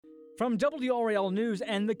From WRAL News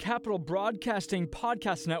and the Capital Broadcasting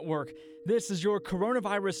Podcast Network, this is your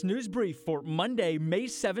coronavirus news brief for Monday, May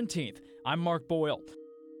 17th. I'm Mark Boyle.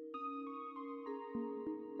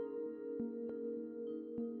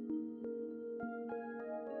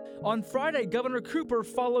 On Friday, Governor Cooper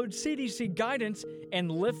followed CDC guidance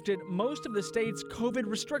and lifted most of the state's COVID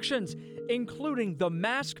restrictions, including the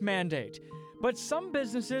mask mandate. But some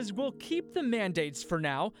businesses will keep the mandates for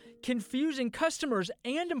now, confusing customers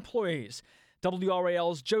and employees.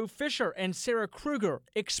 WRAL's Joe Fisher and Sarah Kruger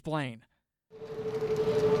explain.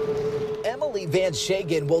 Emily Van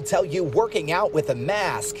Shagen will tell you working out with a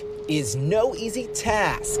mask is no easy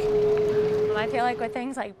task. I feel like with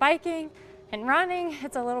things like biking and running,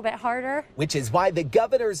 it's a little bit harder. Which is why the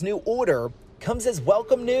governor's new order comes as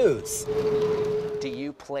welcome news. Do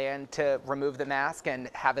you plan to remove the mask and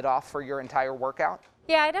have it off for your entire workout?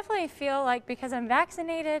 Yeah, I definitely feel like because I'm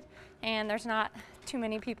vaccinated and there's not too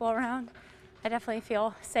many people around, I definitely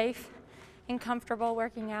feel safe and comfortable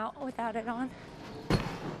working out without it on.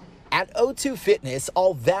 At O2 Fitness,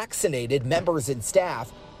 all vaccinated members and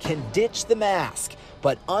staff can ditch the mask,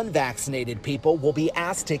 but unvaccinated people will be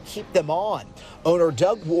asked to keep them on. Owner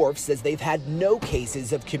Doug Wharf says they've had no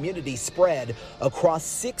cases of community spread across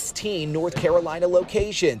 16 North Carolina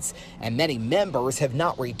locations, and many members have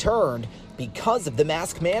not returned because of the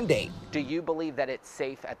mask mandate. Do you believe that it's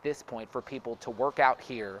safe at this point for people to work out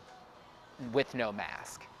here with no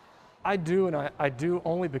mask? I do, and I do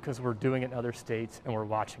only because we're doing it in other states and we're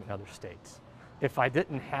watching in other states. If I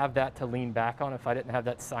didn't have that to lean back on, if I didn't have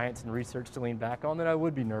that science and research to lean back on, then I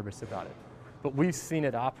would be nervous about it. But we've seen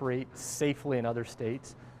it operate safely in other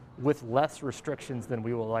states with less restrictions than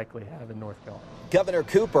we will likely have in North Carolina. Governor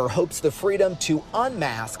Cooper hopes the freedom to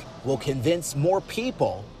unmask will convince more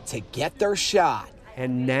people to get their shot.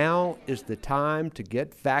 And now is the time to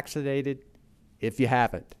get vaccinated if you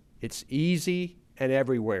haven't. It's easy and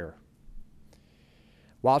everywhere.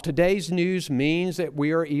 While today's news means that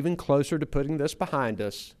we are even closer to putting this behind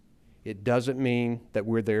us, it doesn't mean that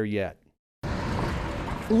we're there yet.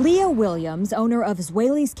 Leah Williams, owner of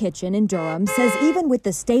Zwaley's Kitchen in Durham, says even with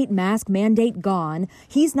the state mask mandate gone,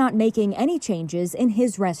 he's not making any changes in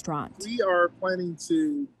his restaurant. We are planning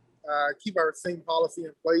to keep our same policy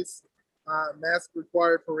in place. Mask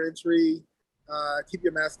required for entry. Keep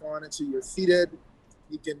your mask on until you're seated.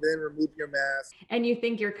 You can then remove your mask. And you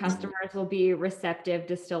think your customers will be receptive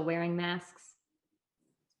to still wearing masks?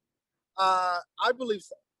 I believe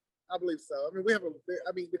so. I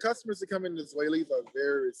mean, the customers that come into Zwaley's are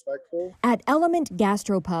very respectful. At Element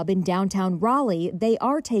Gastropub in downtown Raleigh, they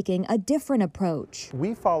are taking a different approach.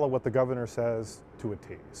 We follow what the governor says to a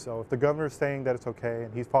T. So if the governor's saying that it's okay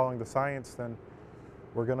and he's following the science, then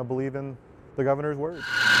we're going to believe in the governor's word.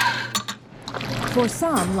 For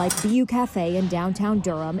some, like BU Cafe in downtown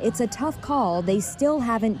Durham, it's a tough call they still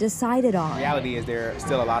haven't decided on. The reality is there are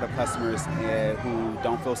still a lot of customers who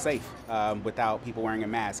don't feel safe without people wearing a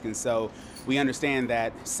mask. And so we understand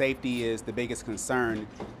that safety is the biggest concern,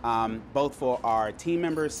 both for our team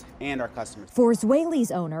members and our customers. For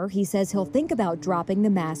Zwaley's owner, he says he'll think about dropping the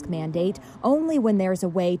mask mandate only when there's a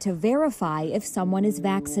way to verify if someone is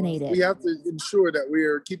vaccinated. We have to ensure that we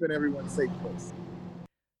are keeping everyone safe first.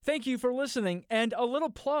 Thank you for listening, and a little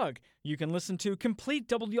plug. You can listen to complete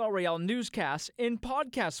WRAL newscasts in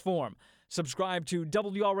podcast form. Subscribe to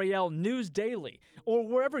WRAL News Daily or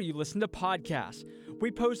wherever you listen to podcasts. We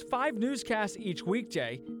post 5 newscasts each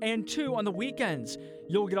weekday and 2 on the weekends.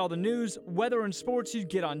 You'll get all the news, weather, and sports you'd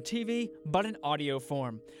get on TV, but in audio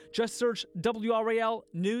form. Just search WRAL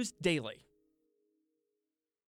News Daily.